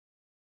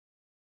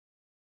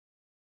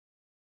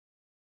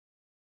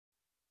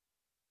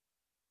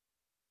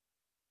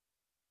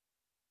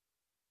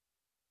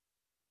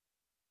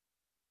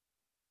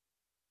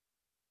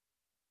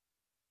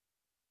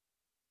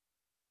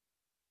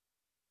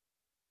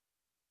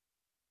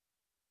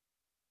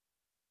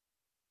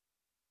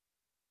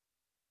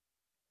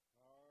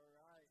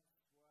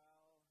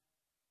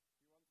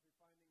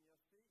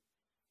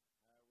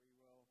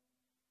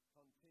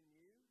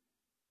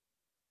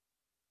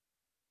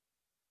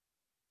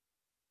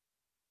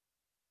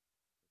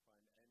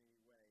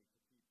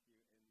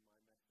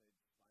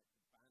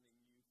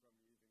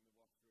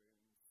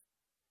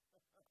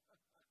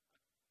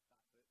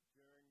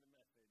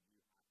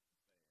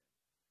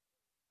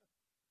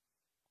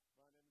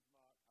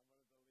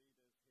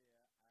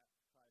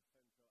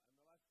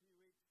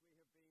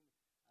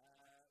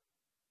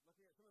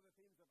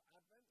themes of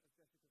Advent, as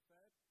Jessica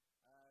said.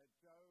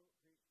 Joe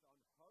preached on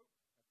hope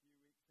a few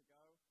weeks ago.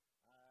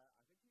 I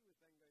think he was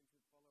then going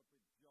to follow up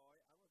with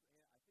joy. I wasn't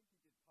here. I think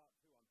he did part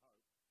 2 on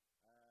hope.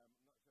 I'm not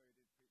sure he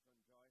did preach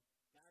on joy.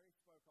 Gary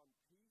spoke on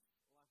peace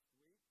last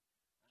week,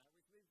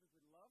 which leaves us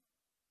with love.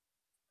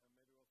 And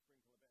maybe we'll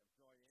sprinkle a bit of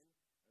joy in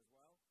as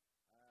well.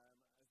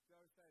 As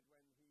Joe said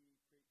when he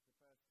preached the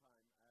first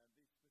time,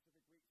 these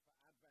specific weeks for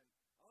Advent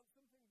aren't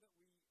something that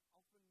we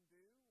often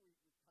do. We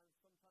kind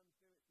of sometimes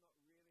do. It's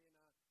not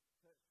really in our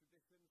church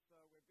tradition, so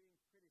we're being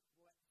pretty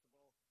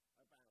flexible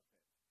about it.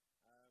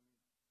 But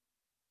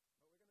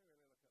we're going to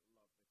really look at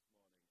love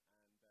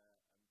this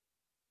morning,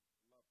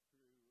 and love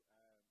through the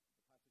passage in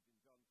John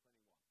 21.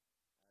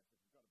 So if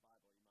you've got a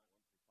Bible, you might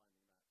want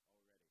to be finding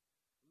that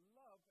already.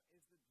 Love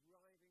is the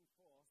driving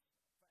force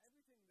for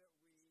everything that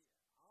we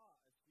are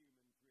as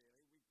humans,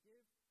 really. We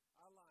give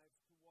our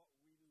lives to what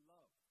we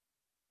love,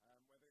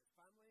 whether it's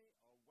family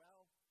or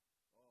wealth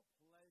or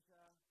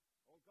pleasure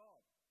or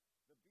God.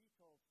 The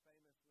Beatles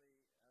famously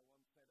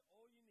once said,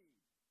 all you need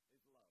is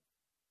love.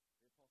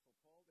 The Apostle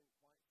Paul didn't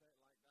quite say it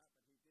like that,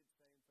 but he did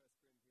say in 1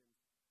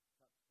 Corinthians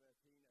chapter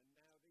 13, and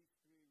now these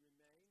three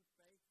remain,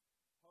 faith,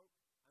 hope,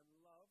 and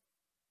love,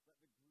 but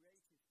the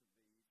greatest of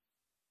these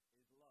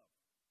is love.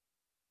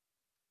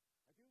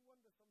 I do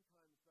wonder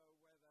sometimes, though,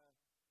 whether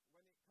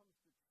when it comes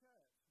to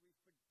church, we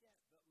forget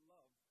that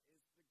love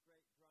is the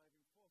great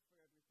driving force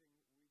for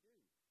everything we do.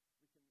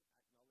 We can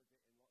acknowledge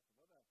it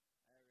in lots of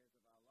other areas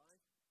of our life,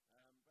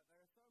 but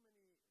there are so many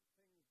things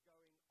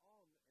going on in our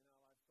lives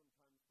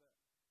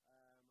sometimes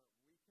that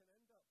we can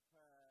end up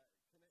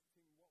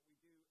connecting what we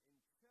do in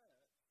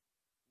church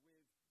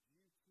with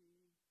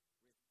duty,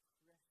 with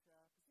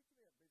pressure,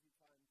 particularly at busy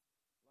times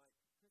like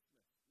Christmas.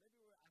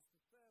 Maybe we're asked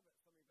to serve at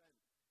some event,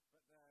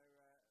 but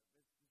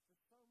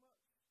there's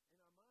just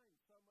so much in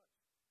our mind,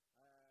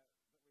 so much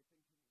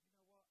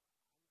that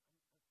we're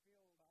thinking, you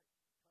know what,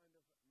 I feel like kind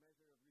of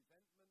measure of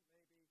resentment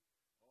maybe,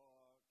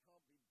 or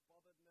can't be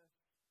botheredness,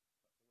 that's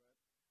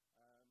the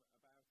word,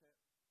 about it.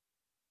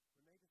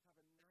 We may just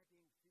have a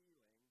nagging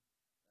feeling,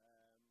 we ought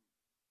to do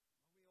it, I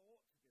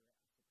suppose.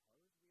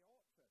 We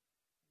ought to go to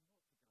church on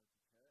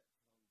Sunday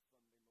morning.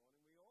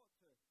 We ought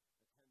to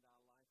attend our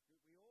life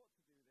group. We ought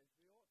to do this.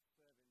 We ought to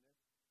serve in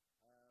this.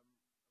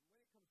 And when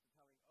it comes to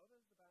telling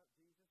others about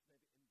Jesus,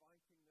 maybe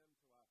inviting them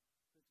to our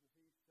Christmas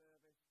Eve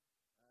service,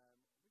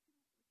 we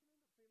can end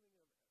up feeling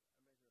a measure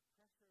of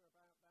pressure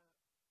about that.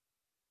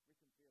 We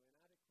can feel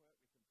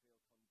inadequate. We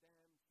can feel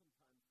condemned.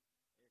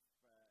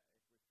 Sometimes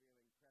if we're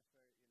feeling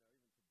pressure,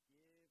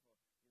 even to give,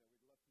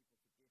 or, we'd love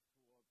people to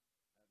give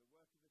towards the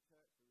work of the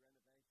church,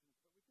 the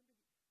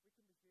renovations, but we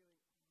can be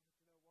feeling,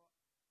 you know what,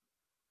 why are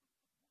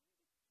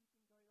they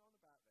keeping going on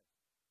about this?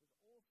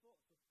 There's all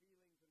sorts of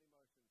feelings and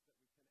emotions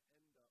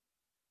that we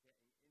can end up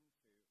getting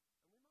into,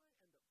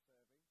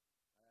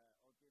 and we might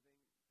end up serving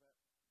or giving, but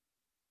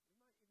we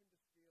might even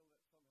just feel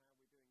that somehow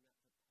we're doing that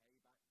to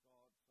pay back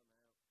God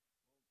somehow.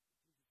 Well,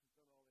 Jesus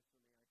has done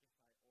all this for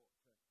me, I guess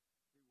I ought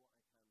to do what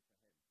I can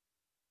for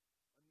him.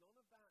 And none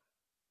of that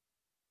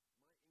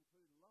might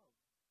include love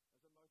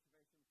as a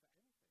motivation for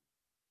anything.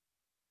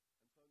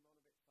 And so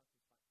none of it's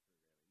satisfactory,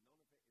 really.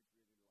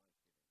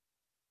 None of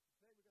it is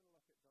really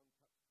life-giving.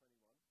 Today we're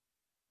going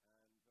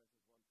to look at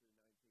John chapter 21 and verses 1 through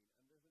 19.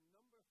 And there's a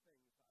number of things that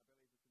I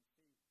believe we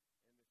can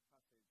see in this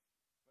passage,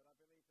 but I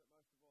believe that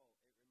most of all it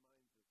reminds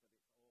us that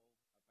it's all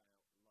about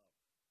love.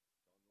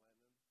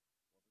 John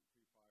Lennon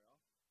wasn't too far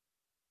off. Paul definitely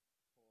wasn't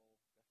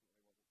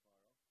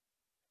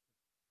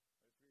far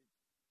off.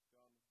 Let's read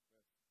John chapter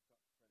 21.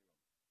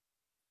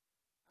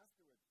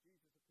 Afterwards,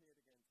 Jesus appeared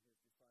again to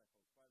his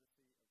disciples by the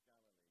Sea of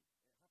Galilee. It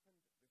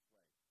happened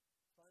this way.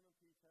 Simon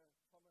Peter,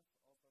 Thomas,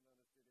 also known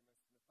as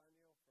Didymus,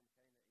 Nathanael from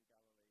Cana in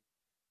Galilee,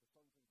 the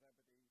sons of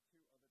Zebedee,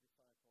 2 other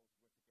disciples were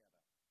together.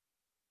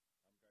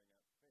 I'm going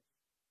out to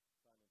fish,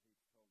 Simon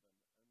Peter told them,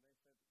 and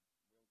they said,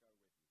 we'll go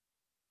with you.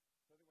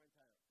 So they went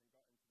out and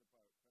got into the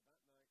boat, but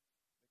that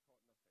night they caught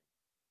nothing.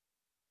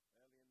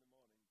 Early in the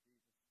morning,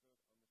 Jesus stood on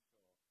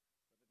the shore,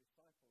 but the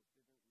disciples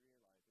didn't realize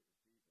it was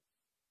Jesus.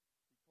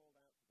 He called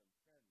out to them,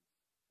 friends,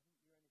 haven't you any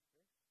fish?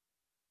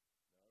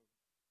 No, they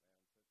answered.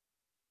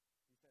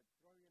 He said,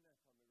 throw your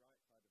net on the right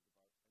side of the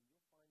boat and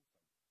you'll find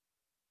some.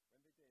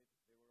 When they did,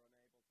 they were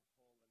unable to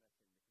haul the net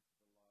in because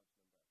of the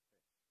large number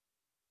of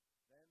fish.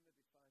 Then the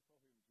disciple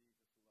whom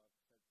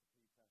Jesus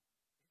loved said to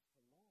Peter,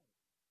 it's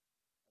the Lord.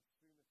 As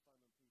soon as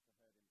Simon Peter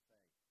heard him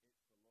say, it's the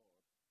Lord,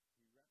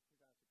 he wrapped his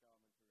outer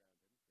garment around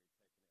him, so he'd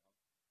taken it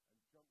off,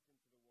 and jumped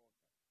into the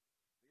water.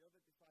 The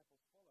other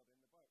disciples followed in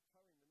the boat,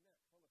 towing the net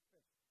full of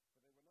fish,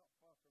 for they were not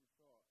far from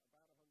shore,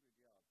 about 100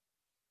 yards.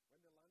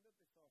 When they landed,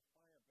 they saw a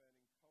fire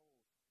burning coals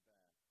there, with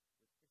fish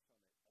on it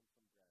and some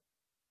bread.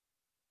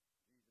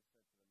 Jesus said to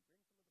them,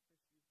 bring some of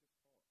the fish you've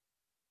just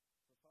caught.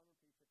 So Simon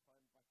Peter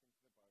climbed back into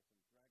the boat and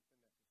dragged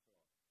the net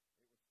ashore.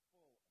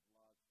 It was full of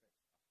large fish,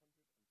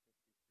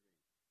 153.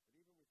 But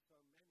even with so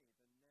many, the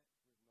net was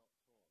not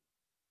torn.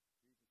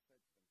 Jesus said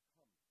to them,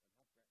 come and have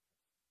breakfast. None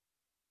of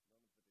the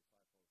disciples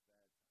dared to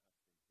ask him, who are you?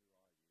 They knew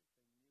it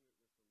was the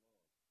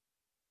Lord.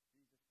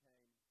 Jesus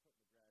came, took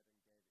the bread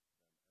and gave it to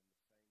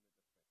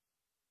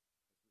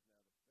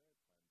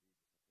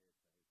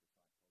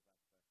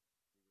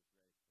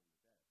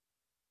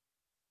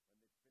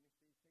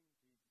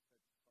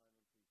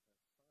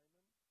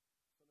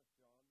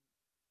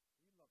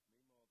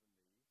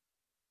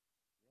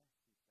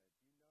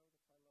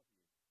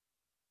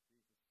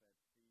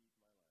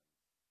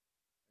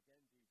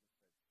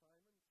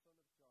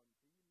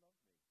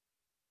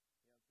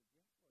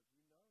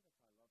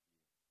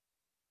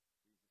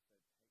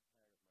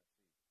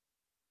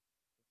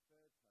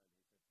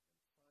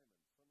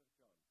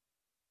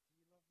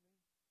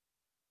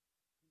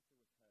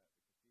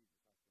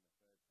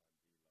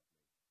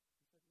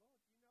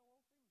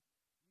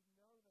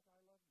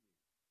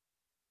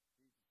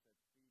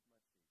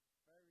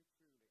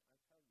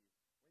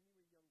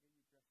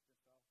dressed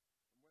yourself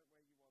and went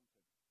where you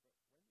wanted.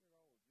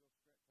 But when you're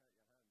old, you'll stretch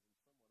out your hands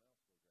and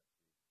someone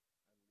else will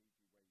dress you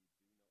and lead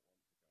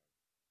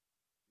you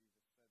where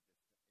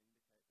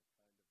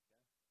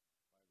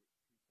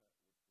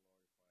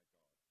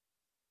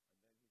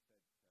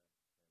you do not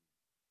want to go.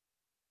 Jesus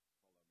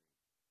said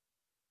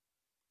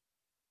this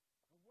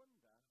to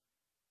indicate the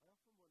kind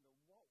of death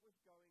by which Peter would glorify God. And then he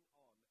said to him,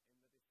 follow me. I often wonder what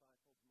was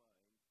going on in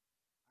the disciples'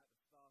 mind at the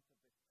start of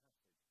this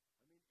passage.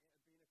 I mean,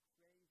 it had been a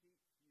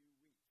crazy few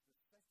weeks. The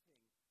setting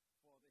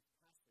for this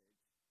passage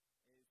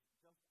is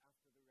just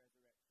after the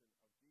resurrection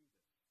of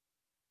Jesus.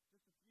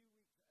 Just a few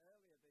weeks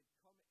earlier, they'd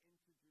come into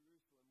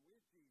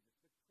Jerusalem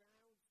with Jesus. The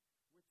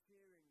crowds were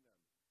cheering them,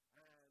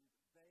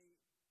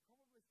 and they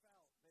probably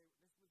felt this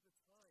was the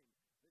time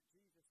that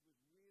Jesus was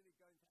really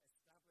going to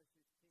establish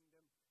his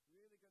kingdom,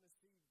 really going to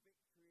see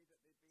victory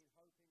that they'd been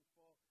hoping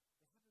for. They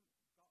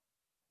hadn't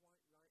got quite right in their heads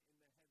what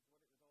it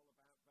was all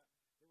about, but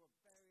they were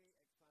very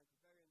excited,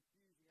 very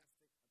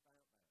enthusiastic about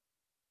that.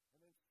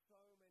 And then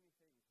so many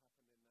things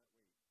happened in that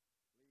week,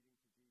 leading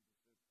to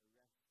Jesus' arrest and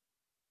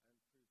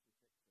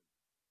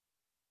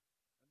crucifixion.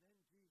 And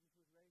then Jesus was raised from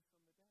the dead,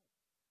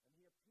 and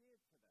he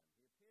appeared to them.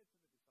 He appeared to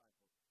the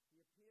disciples.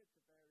 He appeared to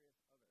various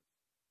others.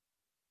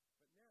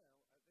 But now,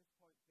 at this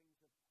point, things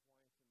have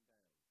quietened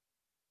down.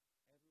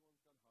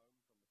 Everyone's gone home from the festival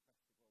that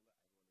everyone had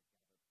gathered for.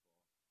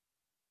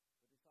 The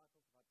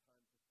disciples have had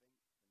time to think and reflect about everything that's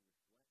happened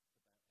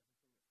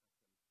over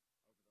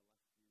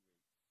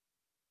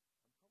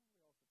the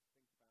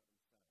last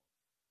few weeks,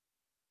 and probably also to think about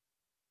themselves.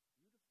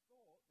 You'd have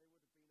thought they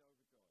would have been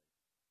overjoyed.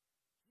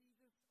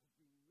 Jesus has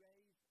been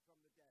raised from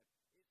the dead.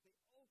 It's the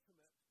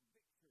ultimate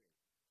victory.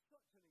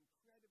 Such an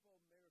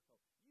incredible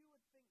miracle. You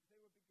would think they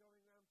would be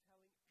going around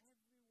telling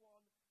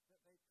everyone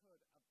that they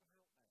could about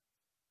that.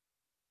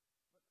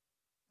 But that's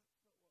not what seems to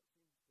be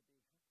happening here.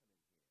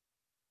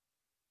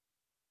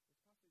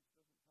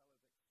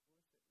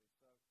 This passage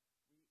doesn't tell us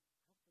explicitly,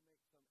 so we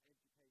have to make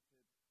some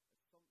educated assumptions.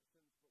 But what's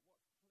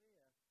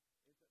clear is that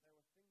there were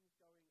things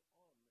going on in the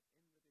disciples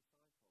which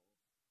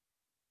still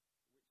needed dealing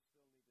with if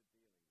they were to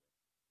come into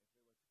all that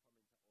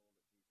Jesus had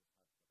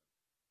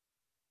for them.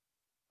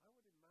 I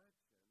would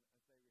imagine,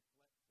 as they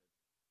reflected,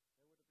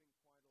 there would have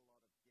been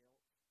quite a lot of guilt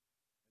and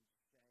shame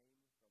from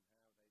how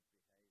they'd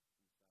behaved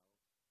themselves.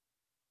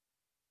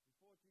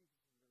 Before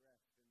Jesus'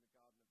 arrest in the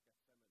Garden of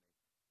Gethsemane,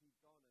 he'd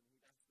gone and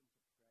he'd asked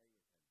them to pray with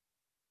him.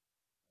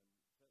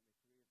 And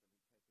certainly three of them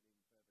he'd taken even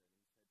further, and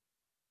he said, will you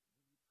pray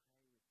with me? But yet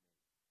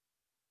they kept on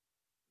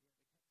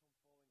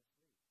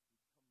falling asleep.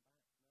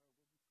 He'd come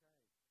back,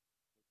 no,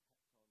 will you pray?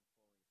 They kept on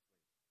falling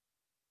asleep.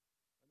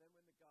 And then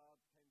when the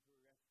guards came to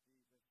arrest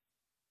Jesus,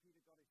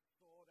 Peter got his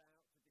sword out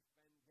to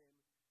defend him.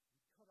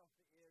 He cut off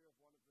the ear of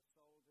one of the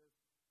soldiers,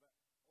 but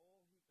all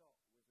he got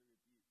was a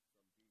rebuke from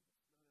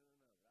Jesus.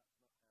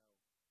 No, that's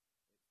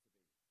not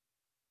how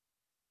it's to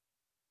be.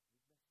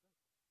 He'd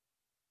messed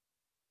up.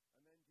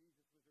 And then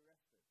Jesus was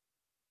arrested,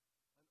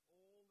 and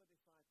all the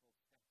disciples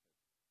scattered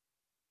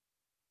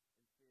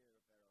in fear of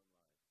their own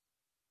lives.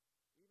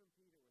 Even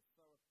Peter was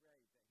so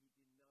afraid that he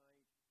denied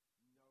knowing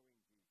Jesus while he's standing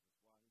around a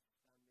fire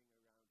in the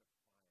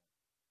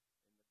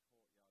courtyard of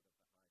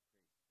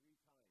the high priest. 3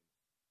 times he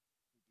denied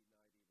even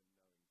knowing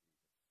Jesus.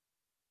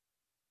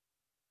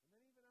 And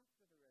then even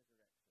after the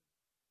resurrection,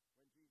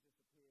 when Jesus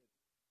appeared to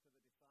the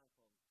disciples,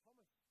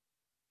 Thomas wasn't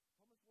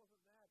there,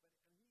 and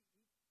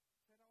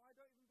he said, I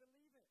don't even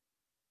believe it.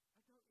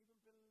 I don't even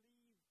believe that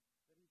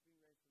he's been raised from the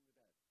dead.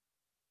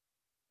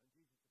 And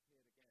Jesus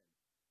appeared again to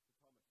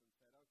Thomas and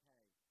said, okay,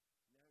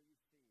 now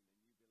you've seen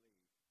and you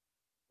believe,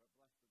 but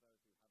blessed are those who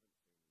haven't seen and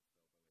still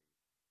believe.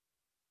 And I guess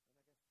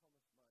Thomas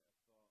might have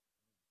thought,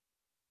 I'm not really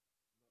much of a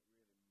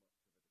disciple,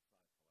 am I?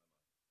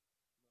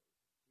 Jesus had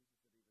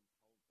even told them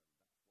that's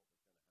what was going to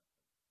happen.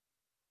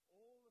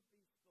 All of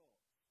these thoughts,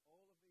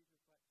 all of these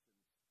reflections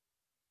would be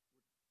keeping coming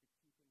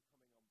on back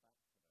to them.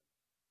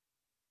 How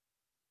could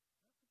they be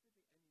any use to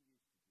Jesus now?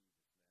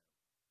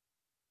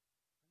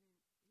 I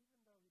mean,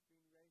 even though he'd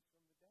been raised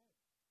from the dead, he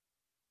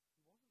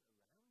wasn't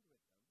around with them.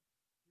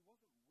 He wasn't with them. He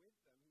kept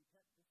disappearing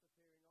off, the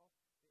odd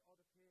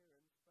appearance,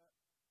 but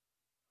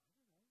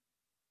I don't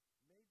know.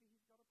 Maybe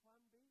he's got a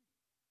plan B.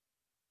 They've certainly let him down. Maybe he's finding someone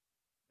else.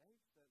 They've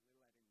already shown them.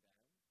 They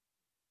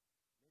just didn't have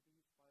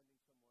what it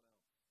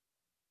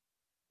takes.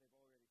 So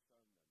what are they going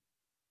to do?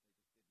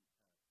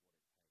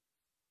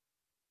 Well, as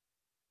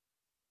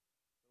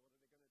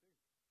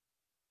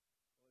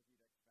you'd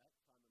expect,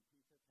 Simon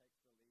Peter takes the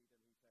lead and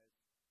he says, I'm going out to fish. I'm going out to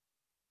fish.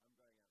 And the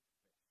other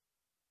disciples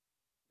decide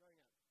to go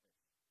with him.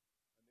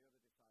 It's the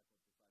obvious thing to do, really.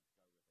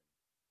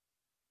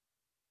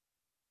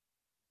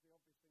 What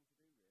else were they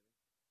supposed to do?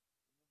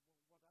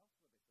 That's what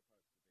they used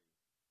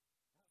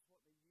to do,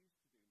 many of them, before they'd even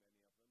met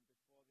Jesus.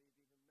 They were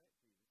fishermen.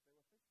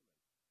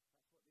 That's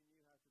what they knew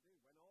how to do.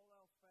 When all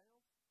else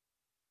fails,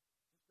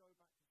 just go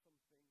back to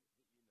something that you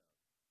know.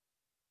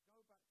 Go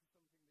back to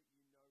something that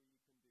you know you can do.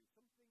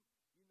 Something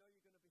you know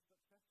you're going to be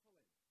successful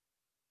in.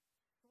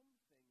 Something that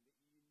you know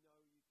you can get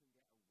a win.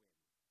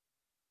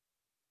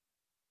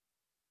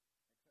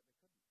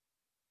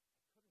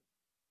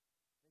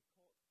 Except they couldn't. They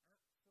couldn't.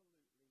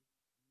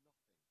 They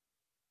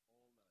caught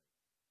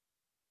absolutely nothing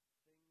all night.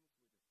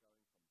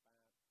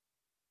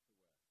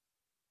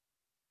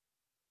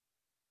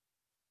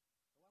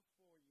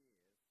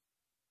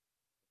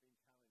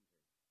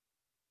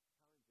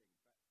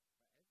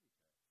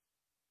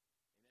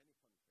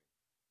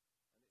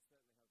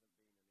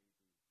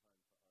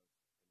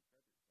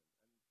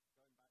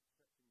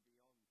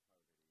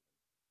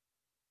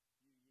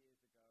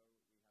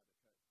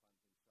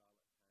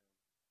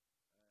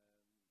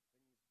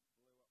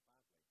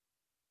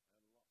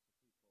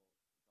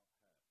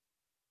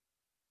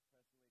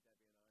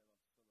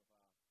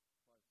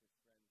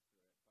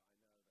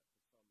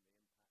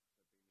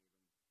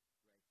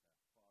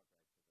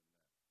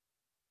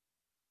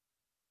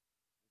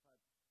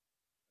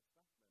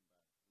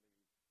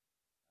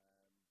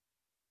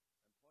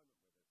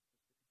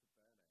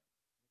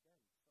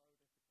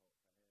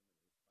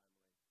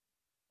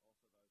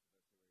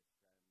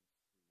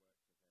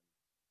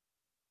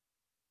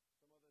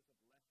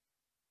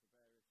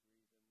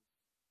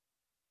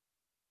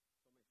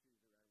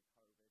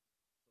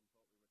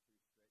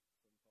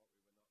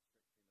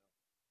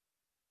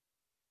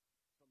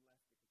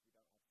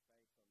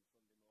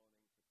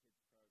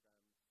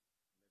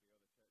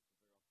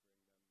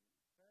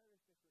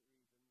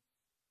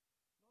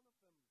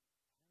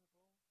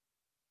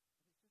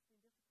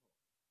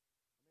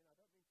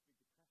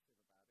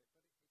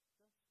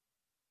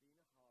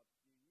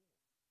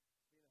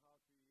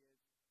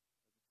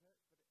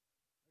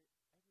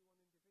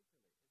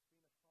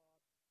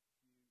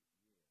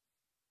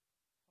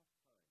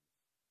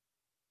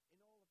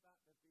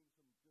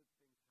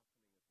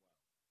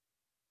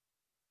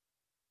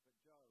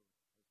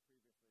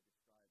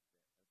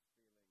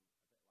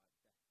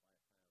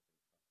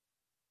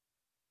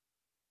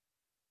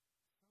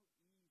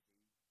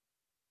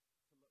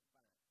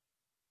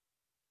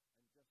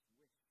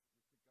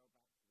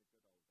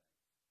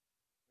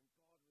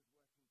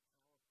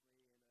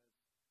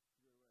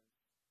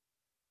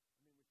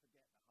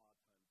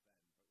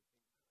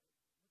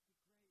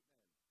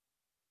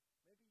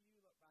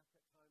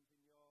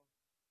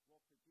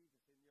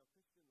 in your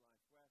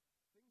Christian life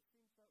where things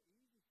seem so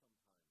easy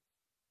sometimes.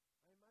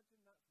 I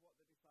imagine that's what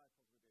the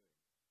disciples were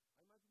doing.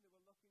 I imagine they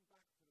were looking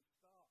back to the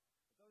start,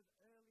 of those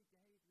early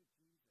days with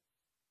Jesus,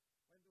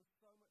 when there was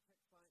so much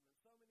excitement,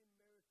 so many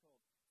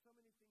miracles, so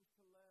many things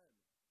to learn,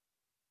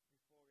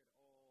 before it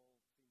all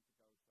seemed to go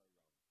so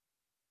wrong.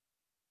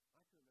 I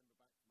can remember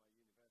back to my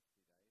university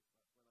days.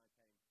 That's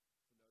when I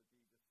came to know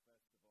Jesus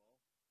first of all,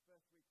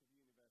 first week of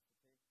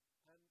university,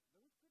 and there was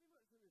pretty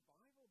much a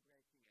revival breaking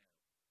out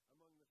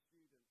among the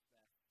students there.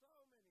 So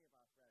many of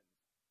our friends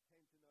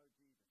came to know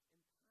Jesus in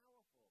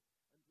powerful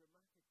and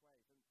dramatic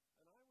ways,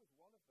 and I was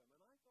one of them,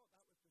 and I thought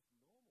that was just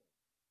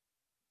normal.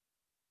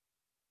 But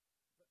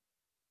it seems like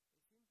we're in a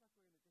different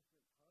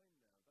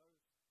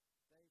time now.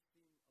 Those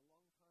days seem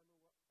a long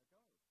time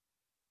ago,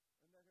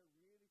 and there are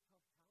really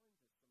tough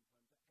challenges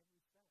sometimes at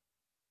every step.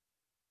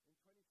 In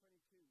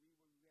 2022, we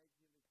were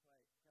regularly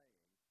praying for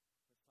salvations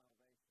at our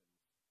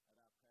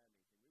prayer meeting.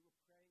 We were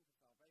praying for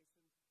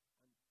salvations and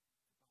to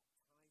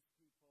baptize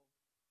people.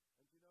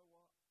 And you know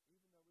what?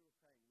 Even though we were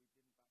praying, we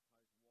didn't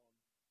baptize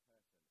one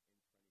person in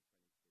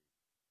 2022.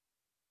 Praise God,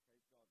 we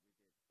did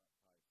baptize a few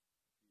people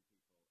this year. And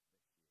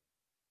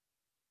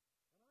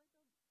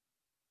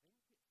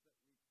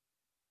I don't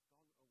think it's that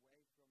we've gone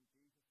away from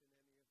Jesus in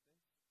any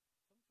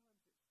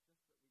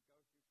of this.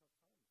 Sometimes it's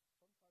just that we go through tough times. Sometimes that's just what God takes us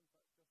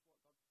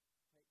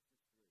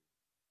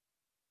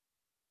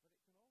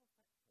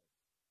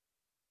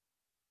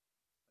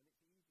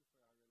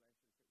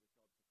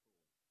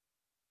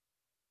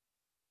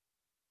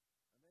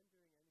through. But it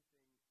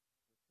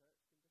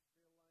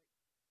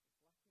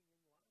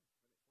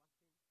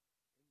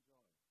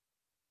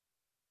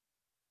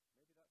can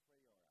all affect us.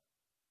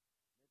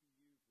 And it's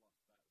easy for our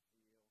relationship with God to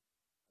cool.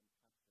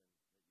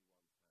 And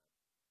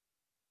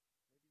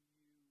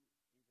then doing anything with church can just feel like it's lacking in life and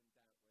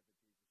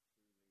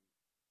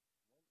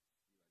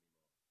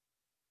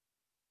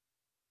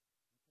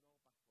it's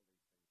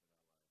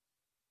lacking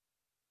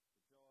in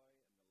joy. Maybe that's where you're at. Maybe you've lost that zeal and passion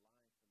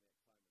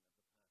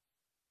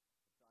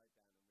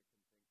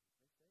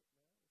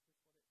that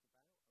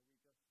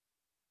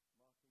you once had.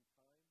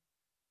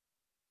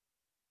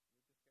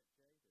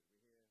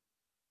 Maybe you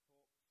even doubt whether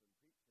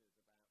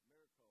Jesus truly wants you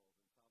anymore. We can all battle these things in our lives. The joy and the life and the excitement of the past have died down, and we can think, is this it now? Is this what it's about? Are we just marking time? We just get jaded. We hear talks and preachers about miracles and salvations, and we just feel we're not getting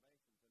excited about it anymore. It's just this dullness in our spirit. We might not even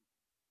recognize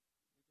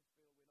it's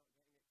there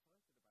much of the time. And at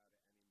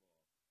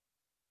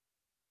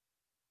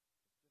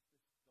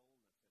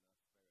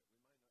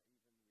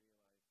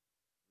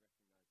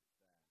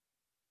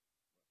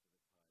times like that,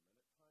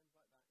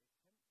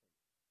 it's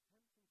tempting.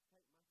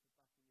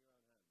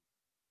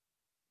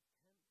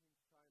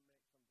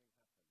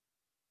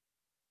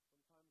 Tempting to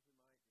take matters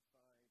back in your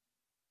own hands.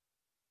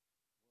 It's tempting to try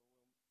and make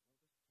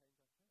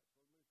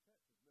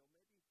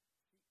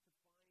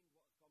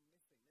something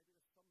happen. Sometimes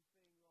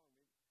we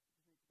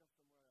might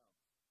decide,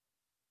 well,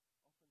 we'll just change our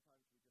church.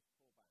 We'll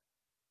move churches. We'll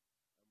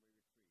maybe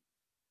seek to find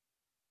what's gone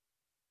missing. Maybe there's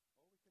something wrong. We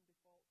just need to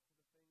go somewhere else. Oftentimes we just pull back and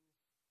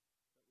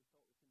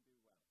we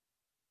retreat. Or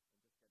we can default to the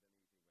things that we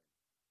thought we can do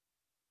well and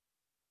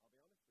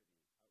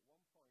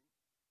just get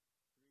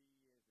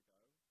an easy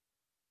win.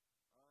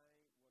 I'll be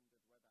honest with you,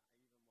 at one point, 3 years ago, I wondered whether I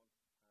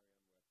even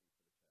wanted to carry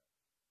on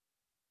working for the church.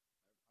 I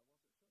wasn't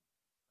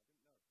sure. I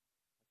didn't know.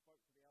 I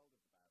spoke to the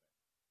elders about it,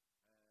 and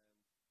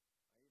I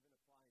even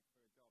applied for a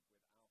job with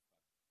Alpha.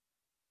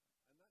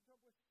 And that job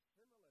was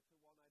similar to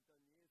one I'd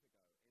done years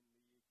ago in the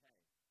UK. And I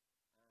was working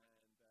for a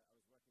Christian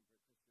organisation, and I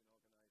looked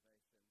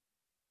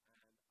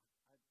at this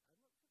job for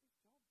Alpha, and I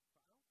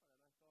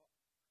thought, I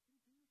can do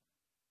that. I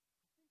think I can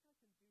do that job well. I'm not sure I'm doing a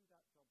great job here. That's genuinely what I thought. And I thought, I can get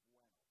that job.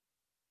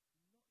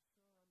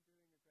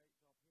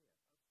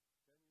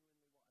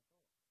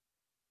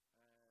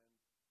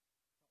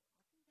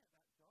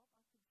 I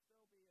could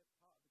still be a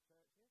part of the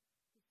church here. I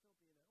could still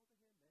be an elder here,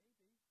 maybe.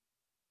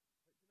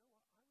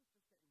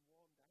 But you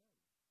know what? I was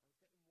just getting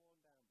worn down. I was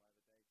getting worn down by the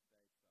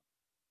day-to-day stuff. But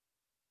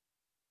I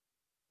didn't get offered the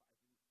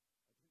job.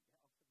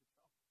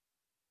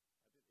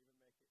 I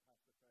didn't even make it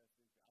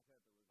past the first interview. I heard there were like 3 or 4 interviews. I did one. I said no. I couldn't even make that work. Something I thought I was really good at. I had to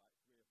come to the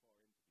point of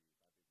realizing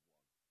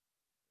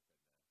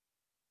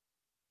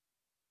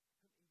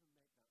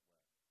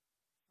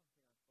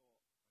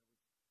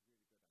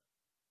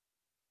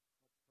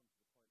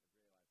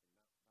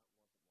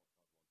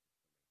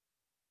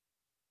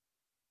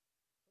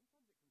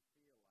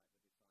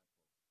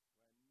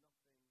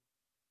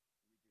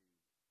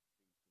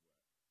wasn't what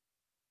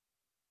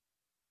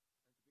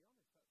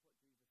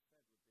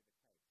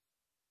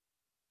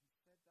God wanted for me.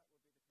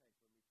 Sometimes it can feel like the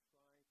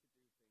disciples,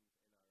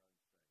 where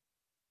nothing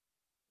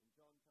we do seems to work. And to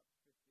be honest, that's what Jesus said would be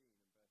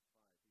the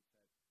case.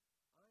 He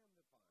said that would be the case when we try to do things in our own strength. In John chapter 15 and verse 5, he said, I am the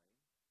vine,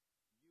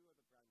 you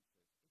are the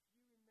branches.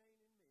 If you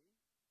remain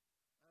in me,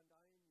 and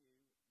I in you,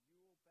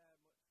 you will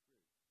bear much fruit.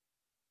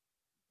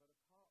 But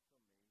apart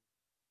from me, you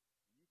can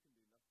do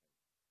nothing.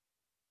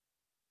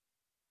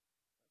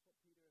 That's what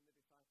Peter and the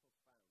disciples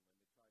found when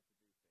they tried to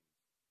do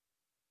things in their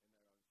own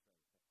strength, apart from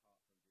Jesus.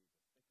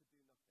 They could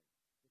do nothing.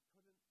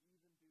 They couldn't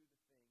even do the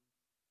thing which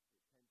came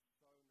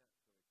so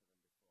naturally to them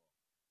before.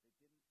 They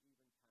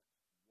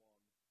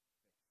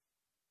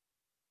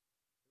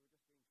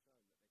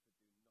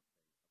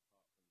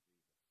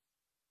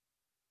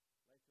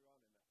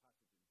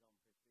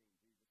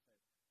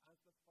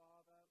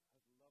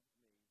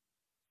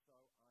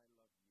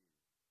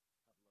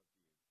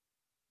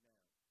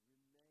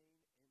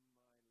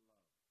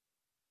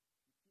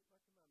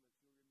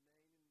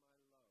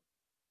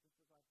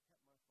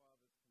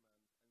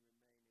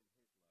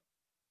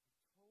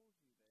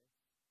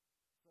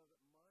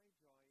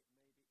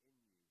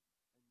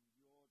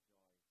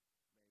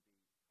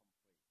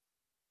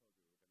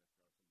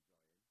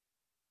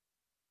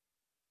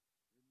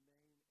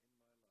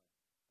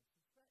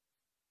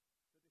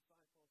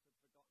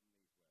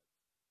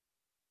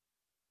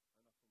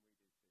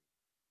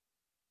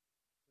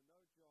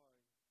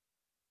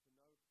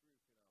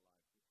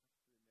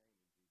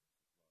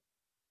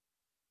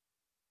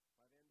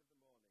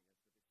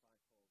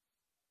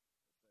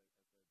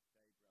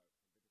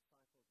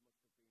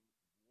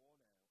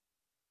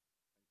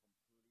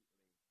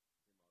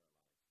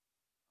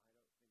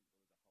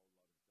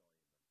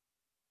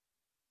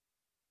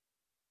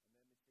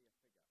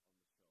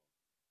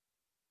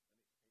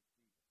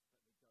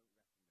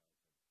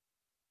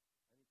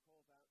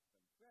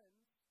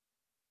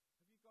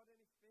got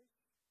any fish?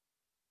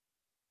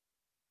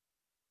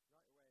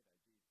 Right away there,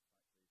 Jesus actually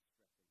is stressing his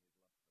love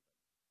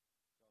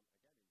for them.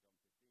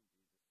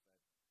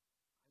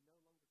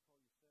 Again in John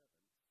 15,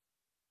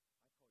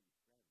 Jesus said,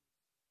 I no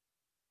longer call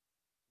you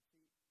servants, I call you friends. You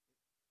see, it's not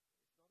about just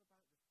doing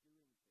things for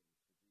Jesus.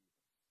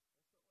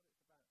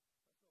 That's not what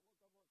it's about.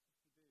 That's not what God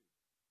wants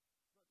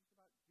us to do. It's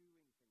not just about doing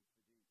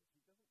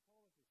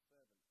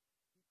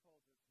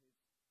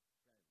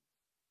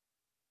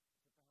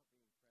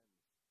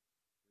things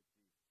for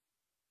Jesus.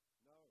 He doesn't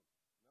call us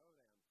his servants. He calls us his friends. It's about being friends with Jesus. No, they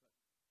answer.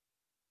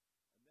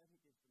 And then he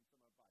gives them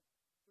some advice.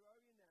 Throw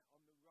your net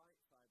on the right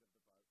side of the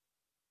boat,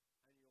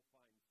 and you'll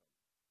find some.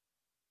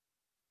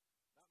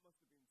 That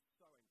must have been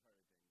so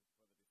encouraging for the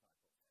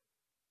disciples,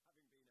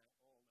 having been out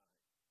all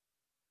night.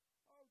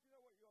 Oh, do you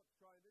know what you ought to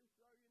try and do?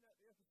 Throw your net the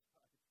other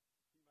side. Can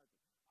you imagine?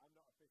 I'm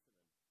not a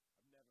fisherman.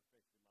 I've never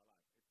fished in my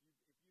life.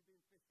 If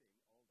you've been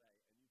fishing all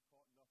day and you've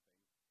caught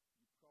nothing,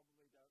 you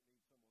probably don't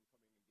need someone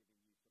coming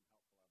and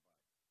giving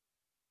you some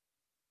helpful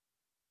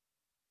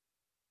advice.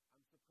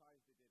 I'm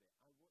surprised they did it.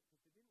 Because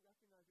they didn't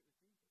recognize it was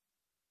Jesus.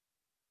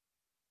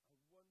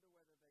 I wonder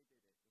whether they did it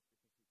just because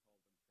he called them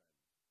friends.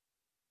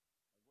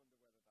 I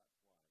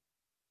wonder whether that's why.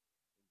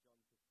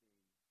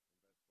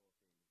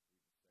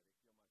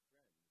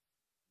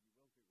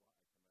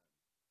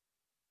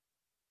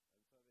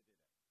 In John 15,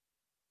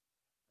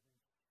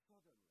 in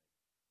verse 14, Jesus said, if you're my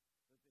friends,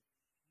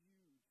 you will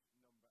do what I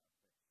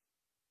command.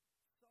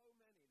 And so they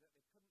did it. And then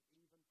suddenly, there's this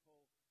huge number of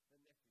fish. So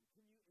many that they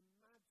couldn't even pull the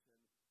net in.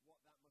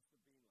 Can you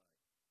imagine what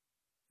that must have been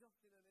like? Just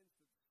in an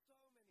instant, so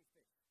many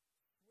fish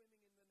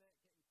swimming in the net,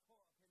 getting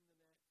caught up in the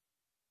net. It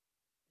must have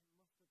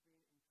been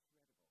incredible. And then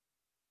suddenly John realized,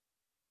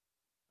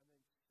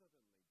 it's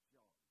Jesus.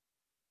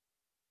 It's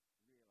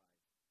Jesus on the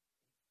shore.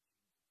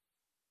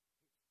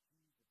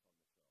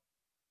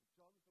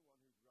 John's the one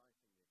who's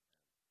writing the account. And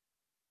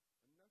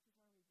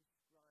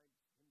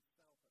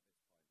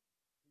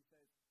notice how he describes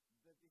himself at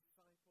this point. He says, the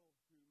disciple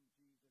whom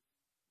Jesus loved.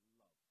 That's how he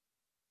describes himself.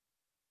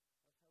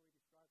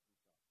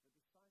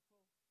 The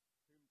disciple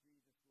whom Jesus loved. He's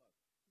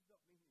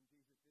not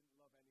meaning Jesus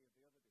didn't love any of the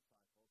other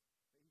disciples,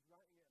 but he's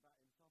writing it about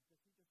himself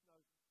because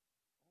he just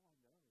knows, all I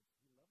know is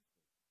he loves me.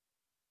 That's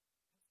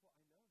what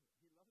I know.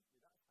 He loves me.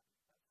 That's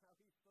how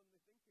he's suddenly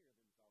thinking of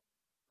himself. I am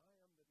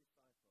the disciple who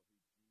Jesus loved. He's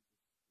remembered.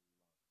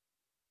 He was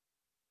loved by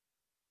Jesus.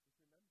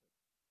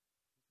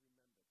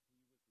 In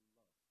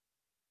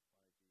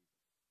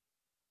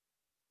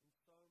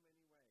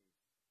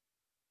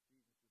so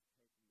many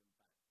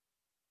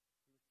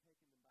ways, Jesus was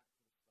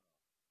taking them back.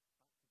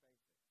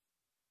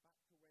 He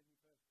was taking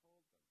them back to the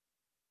start, back to basics, back to when he first called them.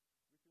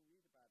 We can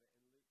read about it in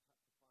Luke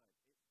chapter 5. It's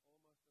almost an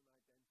identical passage.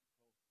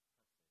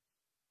 The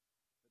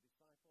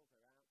disciples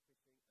are out fishing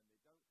and they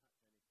don't catch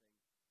anything, and Jesus comes along the shore. He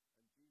asks them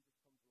to throw the net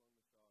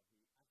in over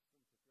the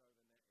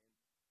other side, and there's a miraculous catch of fish again.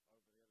 And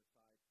after that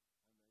is when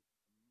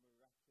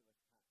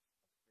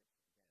he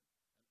calls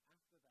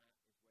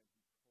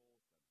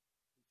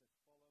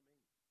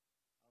them.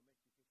 He says, follow me. I'll make you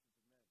fishers of men.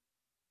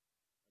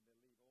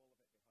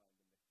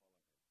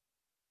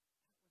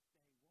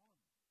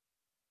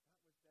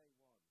 And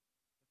they leave all of it behind and they follow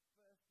him. That was day one. The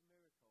first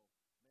miracle many of them had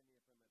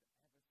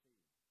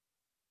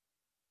ever seen. And now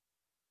they're back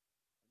there again.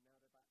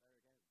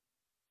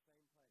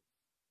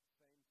 Same place,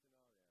 same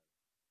scenario.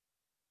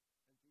 And Jesus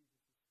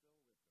is still with them.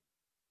 And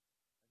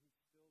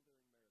he's still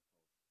doing miracles.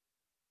 And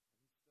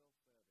he's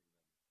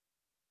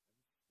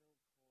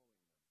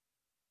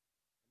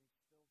still serving them.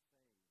 And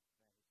he's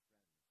still calling them.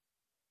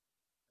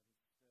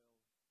 And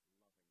he's still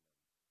saying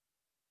they're his friends. And he's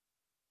still loving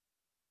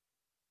them. Do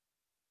you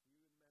remember when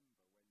Jesus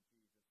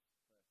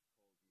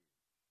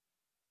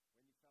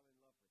first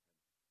called you? When you fell in love with him?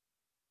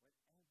 When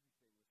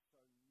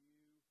everything was so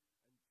new and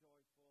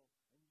joyful,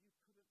 and you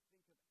couldn't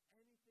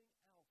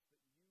think of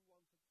anything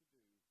else that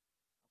you wanted to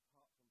do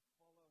apart from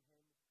follow him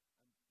and be with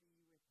him and get to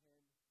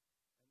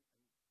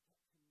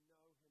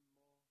know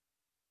him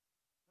more.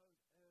 Those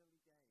early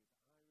days, I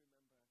remember that well.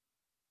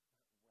 That's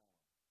what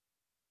Jesus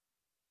wants to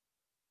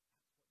take us back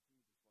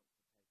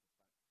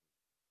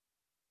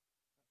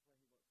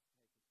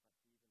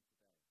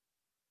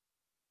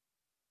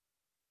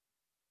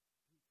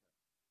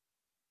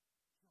to. That's where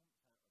he wants to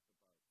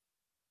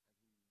take us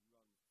back even today.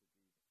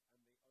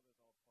 Peter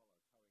jumps out of the boat and he runs to Jesus. And the others all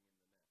follow,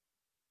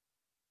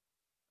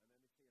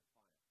 towing in the net. And then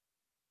they see a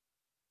fire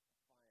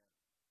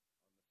on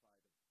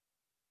the side of the lake,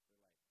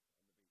 on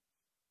the beach,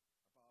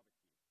 a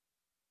barbecue.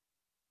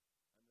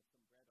 And there's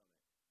some bread on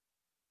it.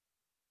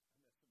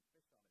 And there's some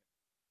fish on it.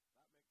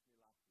 That makes me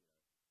laugh, you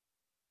know.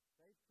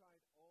 They've tried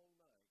all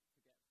night to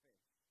get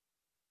fish.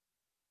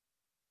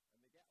 And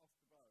they get off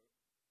the boat,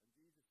 and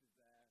Jesus is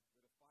there with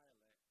a fire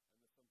lit,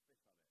 and there's some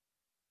fish on it.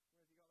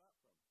 Where's he got that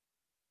from?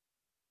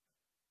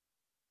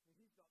 I mean,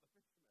 he's not the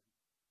fisherman, but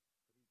he's got some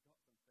fish.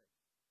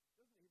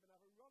 Doesn't even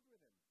have a rod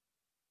with him,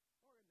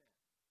 or a net.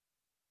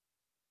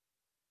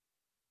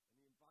 And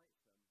he invites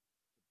them to bring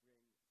some of their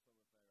own, some of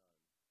the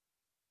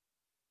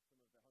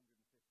 153 that they've caught.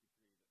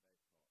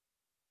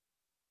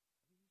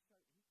 I mean,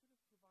 he could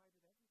have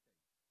provided everything. He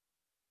could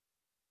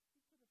have had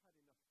enough fish for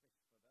them.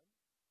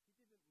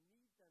 He didn't need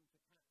them to catch the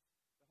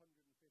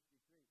 153.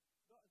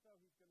 It's not as though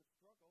he's going to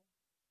struggle.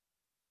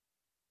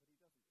 But he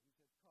doesn't. He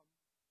says, come,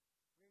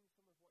 bring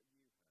some of what you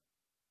have.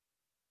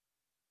 I mean,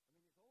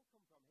 it's all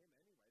come from him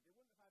anyway. They wouldn't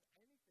have had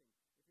anything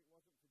if it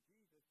wasn't for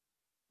Jesus,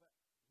 but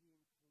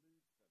he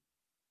includes them.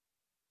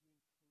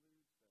 He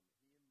includes them.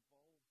 He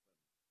involves them.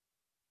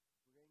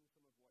 Bring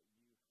some of what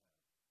you have, and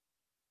let's put it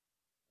on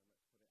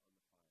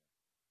the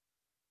fire.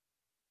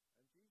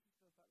 And Jesus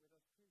does that with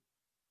us too.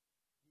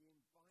 He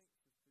invites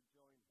us to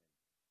join him.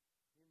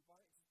 He invites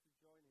us to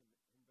join him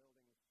in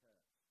building his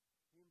church.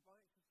 He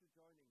invites us to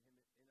join him in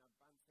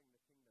advancing the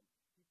kingdom.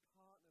 He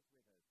partners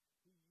with us.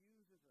 He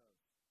uses us.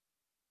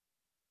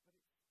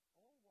 But it's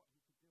all what he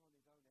could do on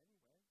his own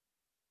anyway.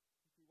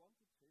 If he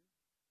wanted to,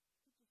 he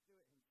could just do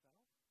it himself.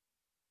 He just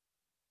wants us to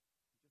be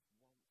with him in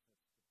there.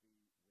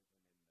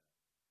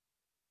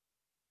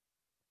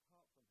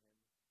 Apart from him,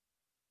 we can't do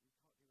anything.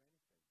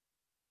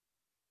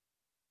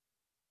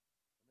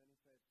 And then he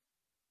says, come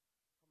and have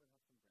some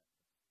breakfast.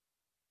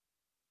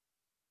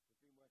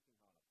 We've been working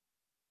hard,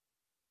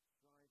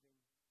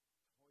 striving,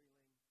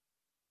 toiling,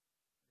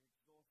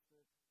 we're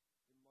exhausted,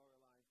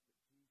 demoralized, but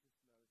Jesus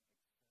knows exactly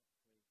what they need.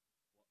 Breakfast with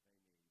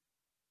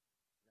him.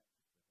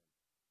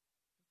 Just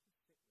to sit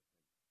with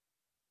him.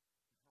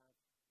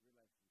 To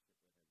have relationship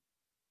with him.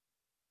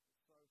 It's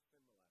so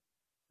similar to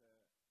what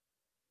we read about in the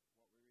book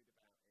of Kings,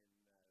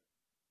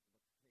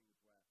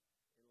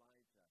 where Elijah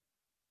was in a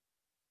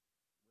similar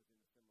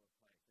place.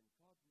 And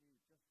God knew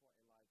just what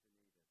Elijah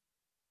needed.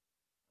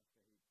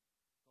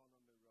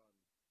 After he'd gone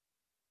on the run,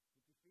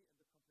 he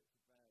defeated the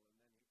prophets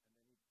of Baal,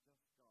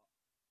 and then he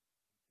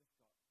was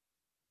done.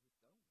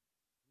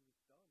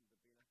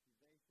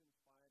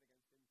 He was done. There'd been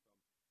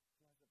accusations fired against him from Jezebel,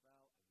 and he fled, and he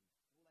sat under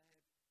a bush,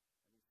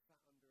 and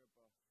he just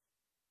said,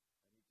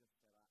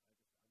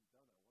 I'm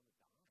done.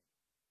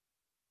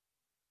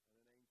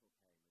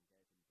 I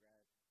want to die. And an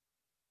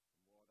angel came and gave him bread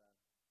and water and food, drink, rest. And he went to a cave, and God came to him again in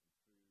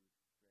the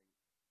cave. And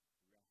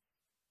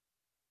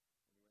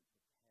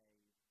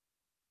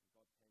he didn't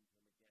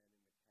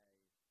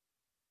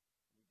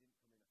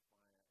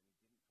come in a fire,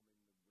 and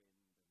he didn't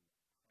come in the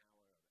wind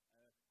and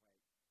power of an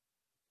earthquake.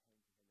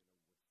 He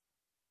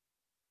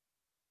came to him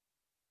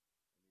in a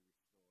whisper.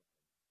 And he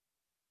restored him.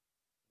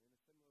 And in a similar way, Jesus comes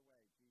to his disciples here. And you know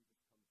what?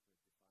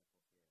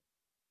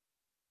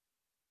 There's no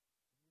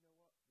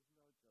judgment from Jesus. There's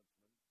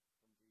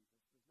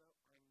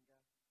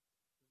no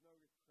anger. There's no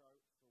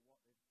reproach for what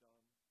they've done.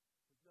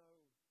 There's no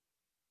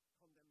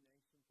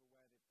condemnation for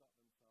where they've got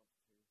themselves to. It's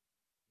just love. It's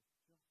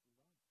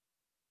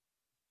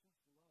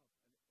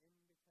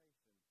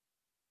just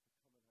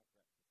love. An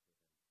invitation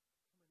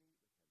to come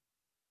and have breakfast with him.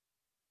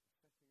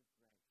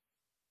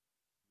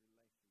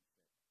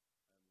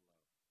 Come and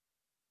eat with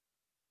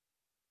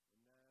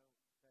him.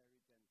 A setting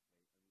of grace, relationship,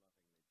 and love. And now,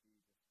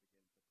 very gently and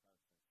lovingly,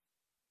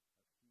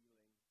 Jesus begins the process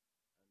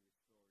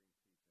of healing and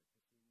restoring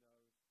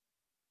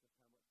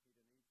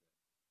Peter, because he knows just how much Peter needs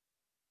it. He doesn't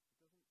shy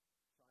away from it.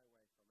 He doesn't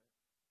just brush it under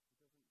the carpet. Now,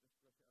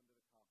 Peter's guilt and shame and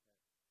his embarrassment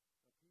and his failure, they all need dealing with. And that's what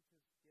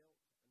Jesus did with us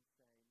too. He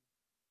doesn't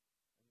just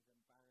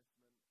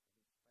leave us in those things. He comes to us gently and lovingly,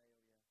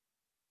 and he restores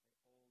us. Maybe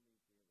you've done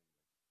things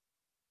that you're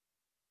ashamed of, like Peter has. Maybe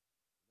you just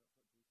feel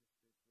you've blown it.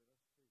 Maybe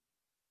you've struggled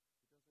with heartache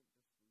and disappointment, and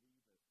you're still here.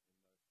 You're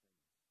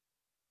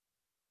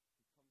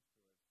here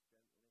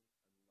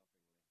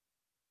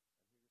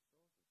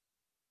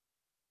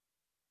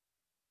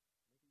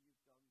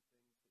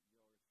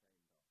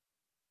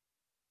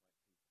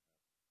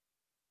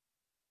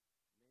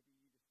but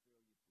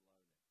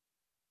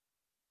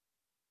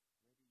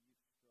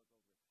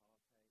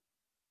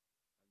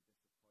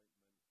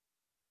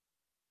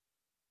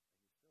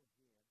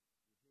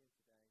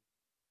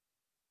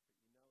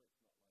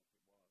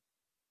you know it's not like it was, and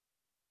it's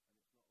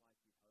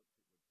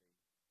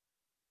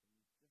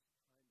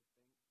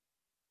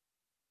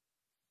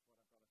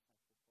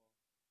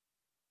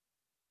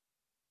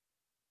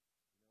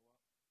not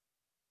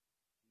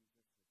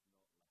like you hoped it would be, and you just kind of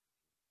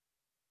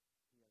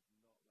think,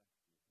 this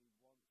is what I've got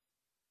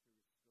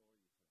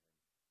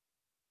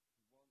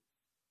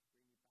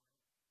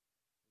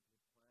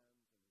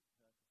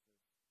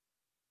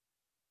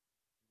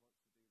to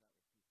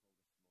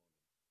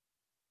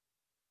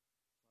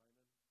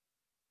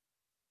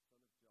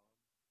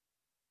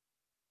settle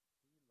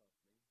for. You know what? Jesus has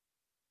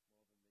not left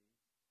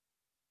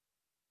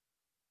you.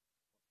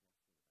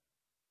 He has not left you.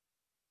 He wants to restore you to him. He wants to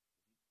bring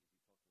you back with his plans and his purposes. He wants to do that with people this morning.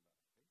 Simon,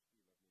 son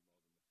of John,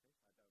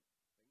 do you love me more than these?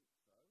 What's he asking about? Is he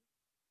talking about the fish?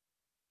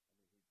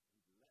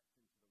 Do you love me more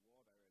than the fish? I don't think so. I mean, he'd leapt into the water and he'd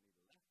left the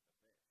fish.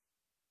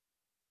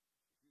 It's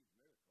a huge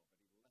miracle,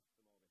 but he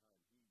left them all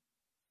behind.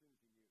 As soon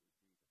as he knew it was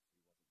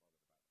Jesus, he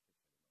wasn't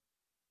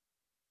bothered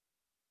about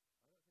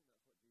the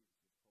fish anymore. I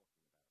don't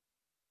think that's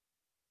what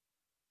Jesus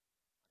is talking about.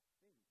 I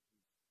think he's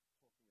talking about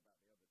the other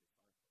disciples.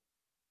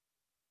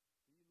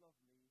 Do you love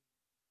me, Peter,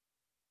 Simon,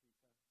 more than they love me?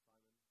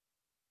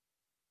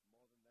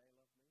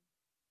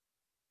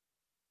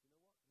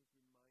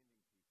 You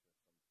know what?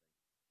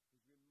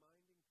 He's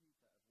reminding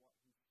Peter of something. He's reminding Peter of what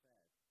he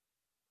said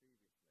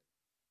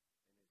previously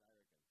in his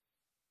arrogance and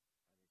his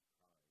pride.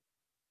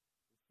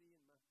 We see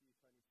in Matthew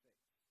 26,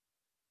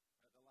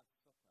 at the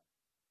Last Supper,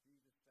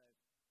 Jesus says,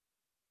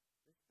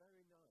 this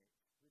very night,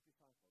 his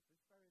disciples,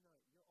 this very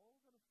night, you're all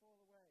going to fall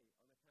away on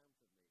account of me.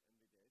 And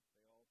they did.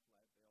 They all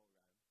fled.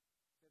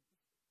 They all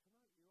ran.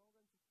 He said, tonight you're all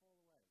going to fall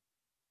away.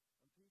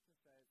 And Peter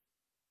says, no.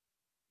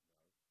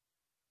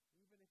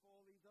 Even if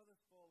all these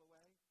others fall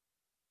away,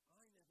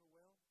 I never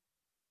will. I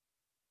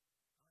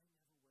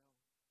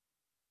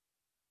never will.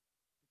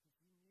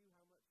 Because he knew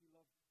how much he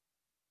loved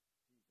Jesus.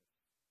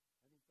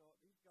 And he thought,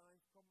 these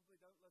guys probably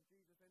don't love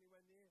Jesus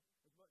anywhere near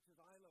as much as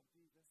I love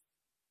Jesus.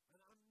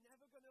 And I'm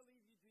never going to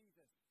leave you,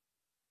 Jesus.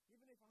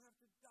 Even if I have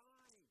to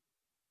die.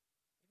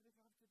 Even if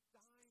I have to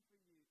die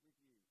for you, with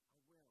you, I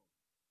will.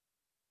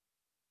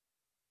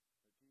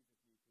 But Jesus knew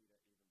Peter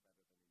even better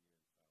than he knew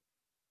himself.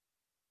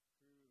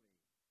 Truly,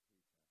 Peter,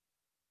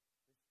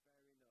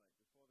 this very night,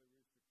 before the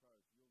rooster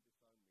crows, you'll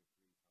disown me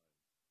 3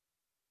 times.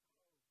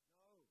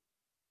 No.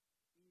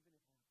 Even if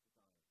I have to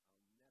die, I'll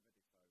never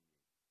disown you.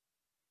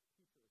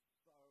 Peter was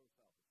so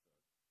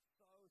self-assured,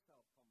 so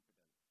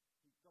self-confident.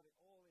 He got it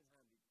all in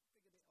hand. He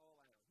figured it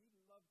all out. He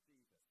loved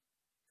Jesus.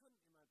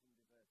 Couldn't imagine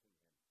deserting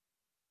him. But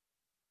Jesus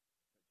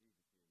knew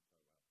him so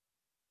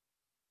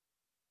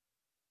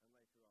well.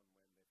 And later on,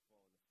 when they'd fallen asleep in the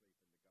Garden of Gethsemane,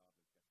 Jesus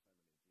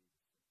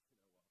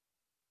said, you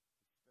know what? The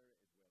spirit is willing. You've got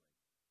that desire.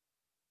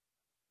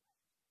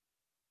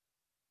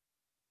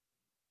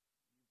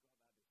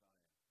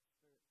 The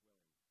spirit's willing. But look at you. Fallen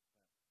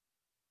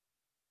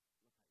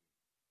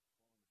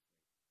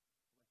asleep. Flesh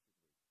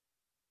is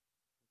weak. We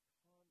can't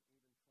even trust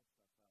ourselves.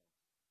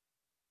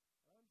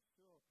 And I'm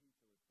sure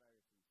Peter was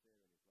very sincere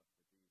in his love for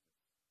Jesus.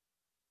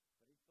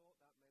 But he thought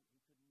that meant he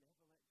could never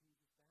let Jesus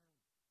down.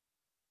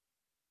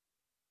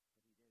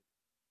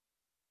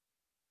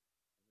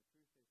 But he did. And the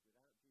truth is,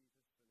 without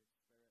Jesus and his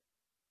spirit, we're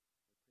pretty weak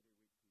people.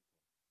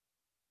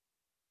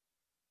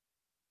 So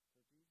Jesus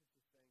is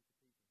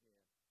saying to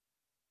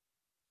Peter here,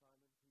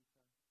 Simon,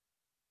 Peter,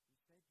 you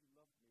said you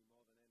loved me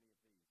more than any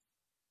of these.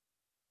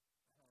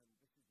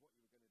 And this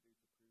is what you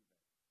were going to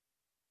do to prove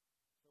it.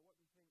 So what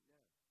do you think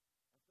now?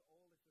 After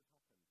all this has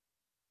happened,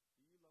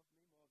 do you love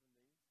me more than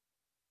these?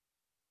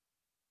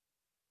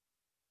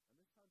 And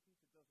this time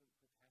Peter doesn't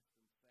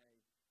protest and say,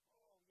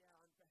 oh yeah,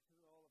 I'm better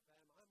than all of them.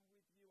 I'm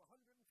with you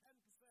 110%.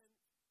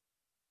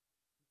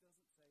 He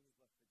doesn't say his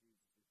love for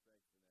Jesus is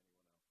greater than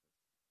anyone else's.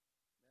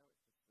 Now it's just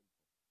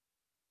simple.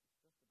 It's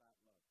just about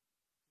love.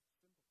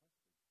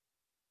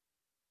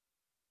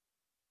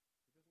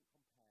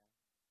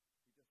 It's a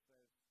simple question. He doesn't compare. He just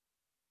says, you know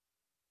that I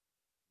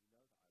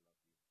love you.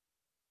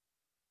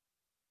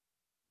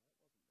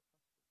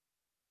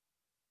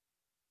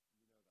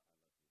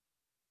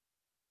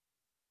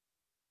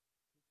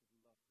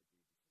 That wasn't the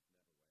question.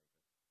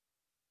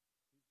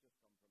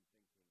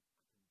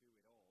 You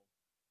know that I love you. Peter's love for Jesus has never wavered. He's just gone from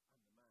thinking,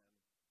 I can do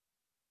it all, I'm the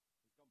man.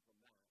 He's gone from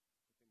that to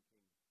thinking, I'm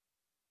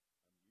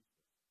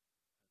useless.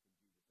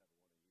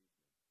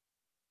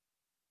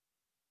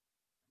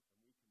 How can Jesus ever want to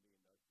use me? And we can be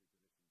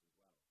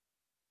in those 2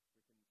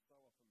 positions as well. We can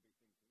so often be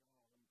thinking,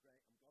 oh, I'm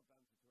great, I'm God's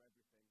answer to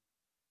everything.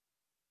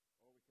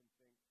 Or we can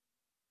think, who am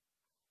I? How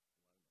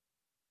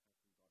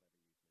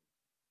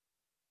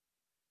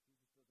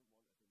can God ever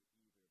use me? Jesus doesn't want us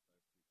in either of those 2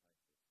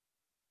 places.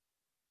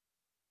 He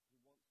wants to restore us to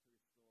serve him,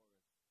 but he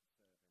wants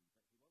us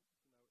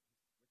to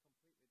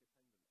know we're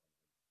completely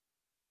dependent on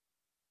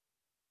him.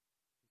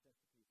 He says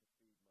to Peter,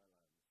 feed my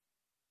lambs.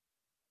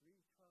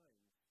 3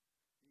 times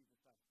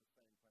Jesus asks the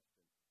same question,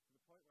 to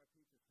the point where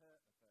Peter's hurt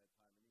the 3rd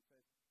time, and he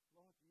says,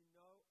 Lord, you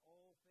know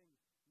all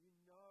things. You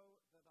know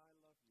that I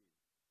love you.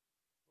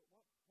 But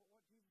what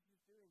Jesus is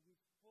doing, he's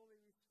fully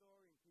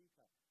restoring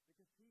Peter,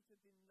 because Peter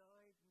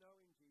denied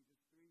knowing Jesus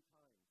 3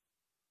 times.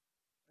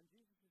 And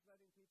Jesus is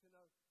letting Peter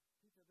know,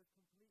 Peter, there's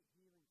complete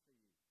healing for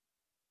you.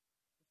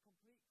 There's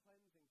complete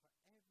cleansing for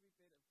every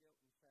bit of guilt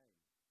and shame.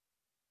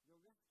 Your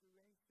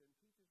restoration,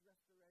 Peter's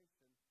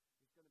restoration,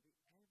 is going to be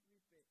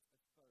every bit as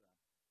thorough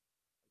as your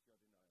denial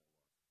was.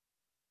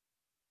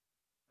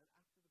 And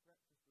after the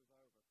breakfast was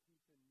over,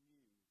 Peter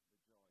knew the joy of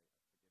forgiveness and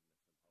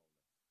wholeness.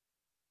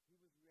 He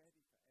was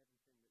ready for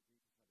everything that Jesus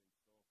had in store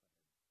for him.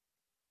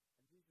 And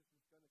Jesus was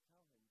going to tell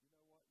him, you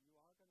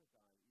know what, you are going to die. You're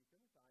going to die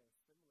a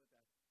similar death.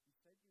 You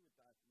said you would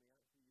die for me,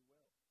 actually you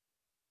will.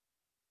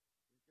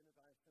 You're going to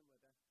die a similar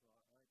death to what I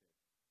did.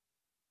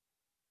 But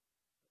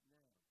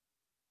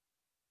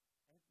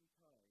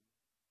now, every time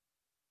Peter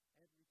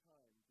stood by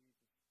a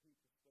charcoal fire,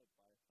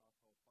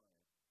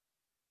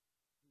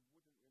 he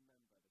wouldn't remember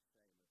the shame of denying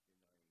his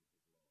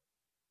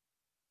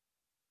Lord.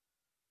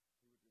 He would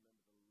remember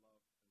the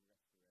love and restoration he experienced over this breakfast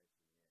and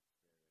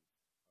this fire.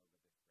 He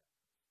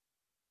would know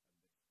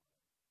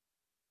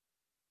the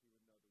warmth of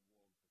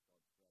God's grace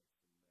and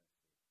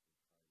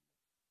mercy and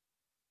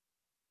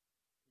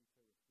kindness.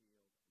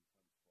 Peter was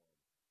healed and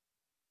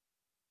transformed.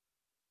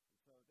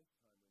 And so this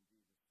time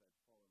when Jesus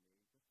said, follow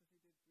me, just as he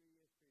did 3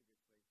 years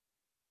previously,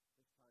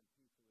 this time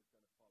Peter was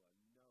going to follow,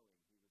 knowing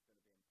he was going to be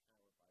empowered by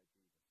Jesus,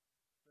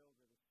 filled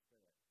with his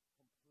Spirit,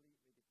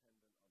 completely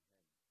dependent on him.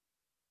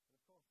 And of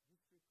course,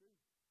 history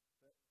proves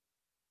that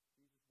Jesus was going to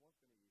use Peter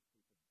very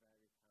powerfully in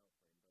building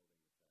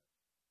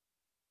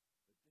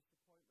the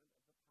church. The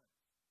disappointment of the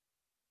past,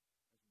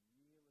 as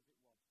real as it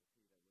was for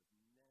Peter,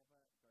 was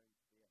never going to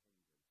be a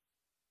hindrance for what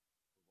Jesus had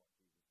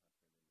for him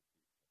in the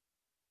future.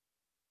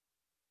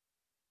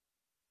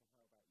 So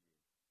how about you?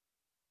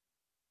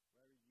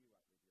 Where are you at with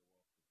your walk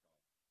with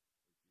God,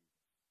 with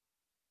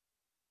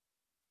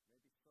Jesus?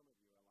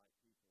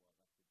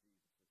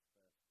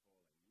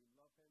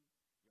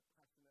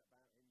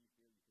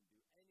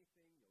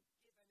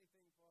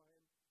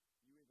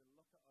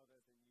 look at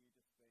others and you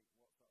just think,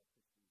 what sort of Christians do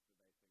they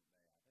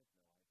think they are? They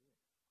have no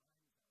idea.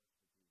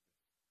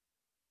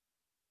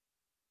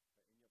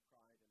 I'm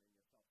zealous for Jesus. But in your pride and in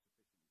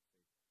your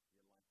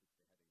self-sufficiency, you're likely to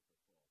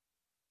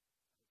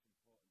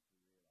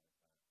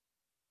be heading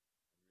for a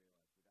fall. And it's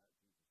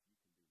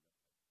important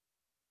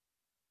to realize that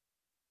and realize without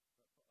Jesus you can do nothing.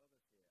 But for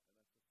others here, and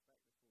I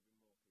suspect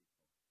this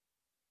will be more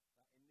people,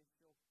 that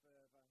initial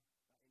fervour, that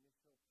initial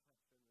passion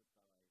has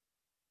died. And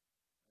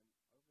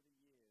over the years, you've just got worn down by disappointment and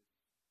maybe your own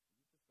failure.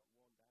 Death by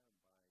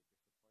 1,000 cuts.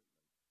 This morning,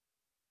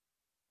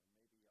 Jesus is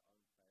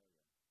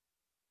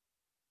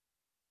addressing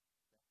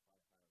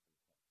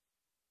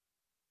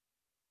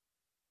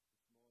those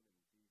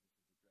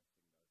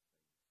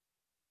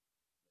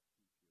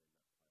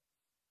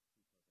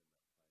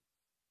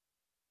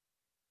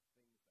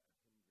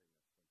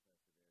things that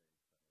keep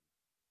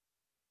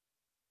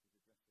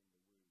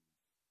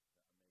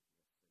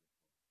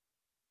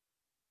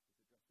you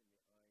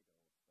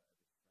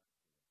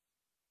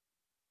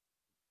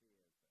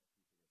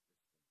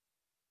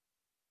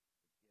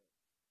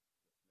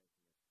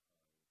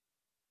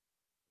in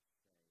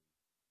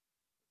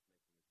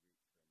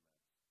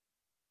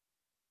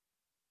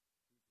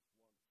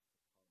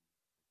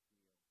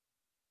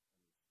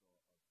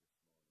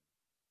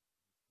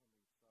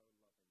that place,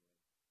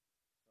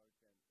 keep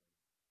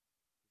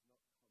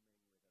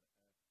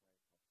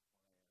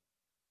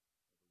us in that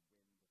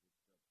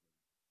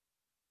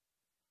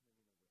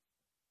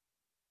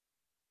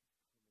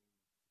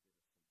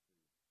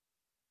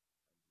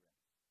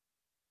place.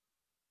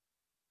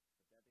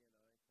 Things that are hindering us from persevering for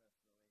Him. He's addressing the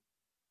wounds that are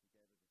making us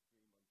cynical. He's addressing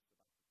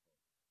the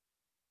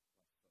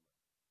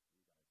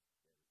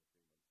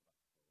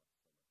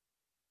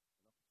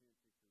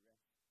idols that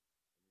are distracting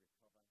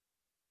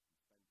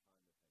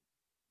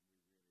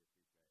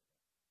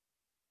us.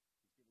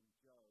 The fears that are keeping us distant. The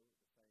guilt that's making us hide. The shame that's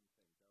making us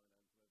reach for a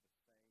mask.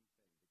 Jesus wants to come and heal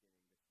and restore us this morning. He's coming so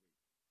lovingly,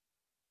 so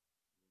gently.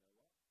 He's not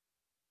coming with an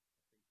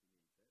earthquake or fire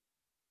or the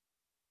wind of His judgment. He's coming in a whisper. He's coming to give us some food and rest. For Debbie and I, personally, He gave us a 3-month sabbatical last summer. You guys gave us a 3-month sabbatical last summer. An opportunity to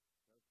rest and recover and spend time with Him. And we really appreciated it. He's giving Joe the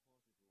same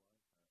thing, Joe and Angela, the same thing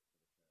beginning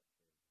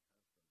this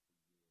week. And you know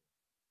what? I think he needs it. Joe pours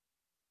his life out for the church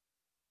here. He has done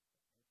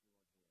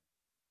for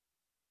years.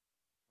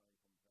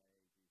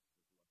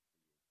 For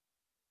everyone here. To try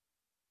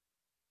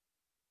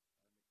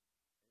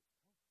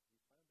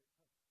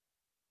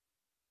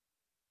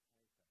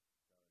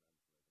and convey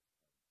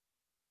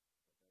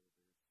Jesus' love for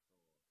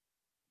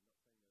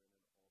you.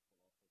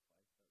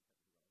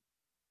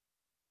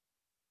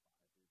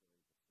 And it's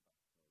tough.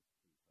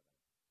 He's found it tough. Pray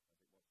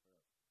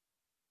for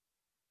Joe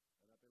and Angela this time.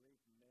 That they will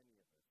be restored. I'm not saying they're in an awful, awful place, don't get me wrong. But I do believe the sabbatical is key for them, as it was for us. And I believe many of us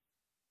just need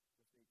time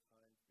to be fed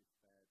by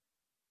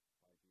Jesus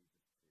too,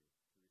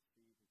 to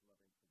receive His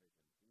loving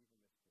provision,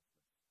 even this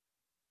Christmas.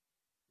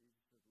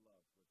 Jesus'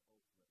 love was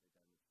ultimately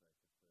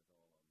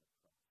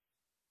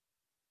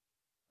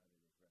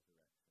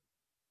demonstrated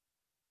for us all on the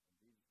cross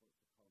and in His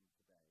resurrection.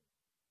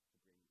 And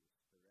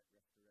Jesus wants to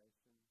come today to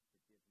bring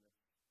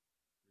restoration,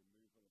 forgiveness,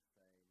 removal of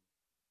shame,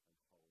 and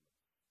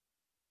wholeness.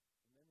 And then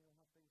He'll have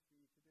things for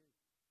you to do.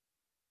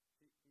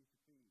 Sheep for you to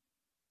feed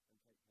and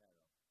take care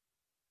of.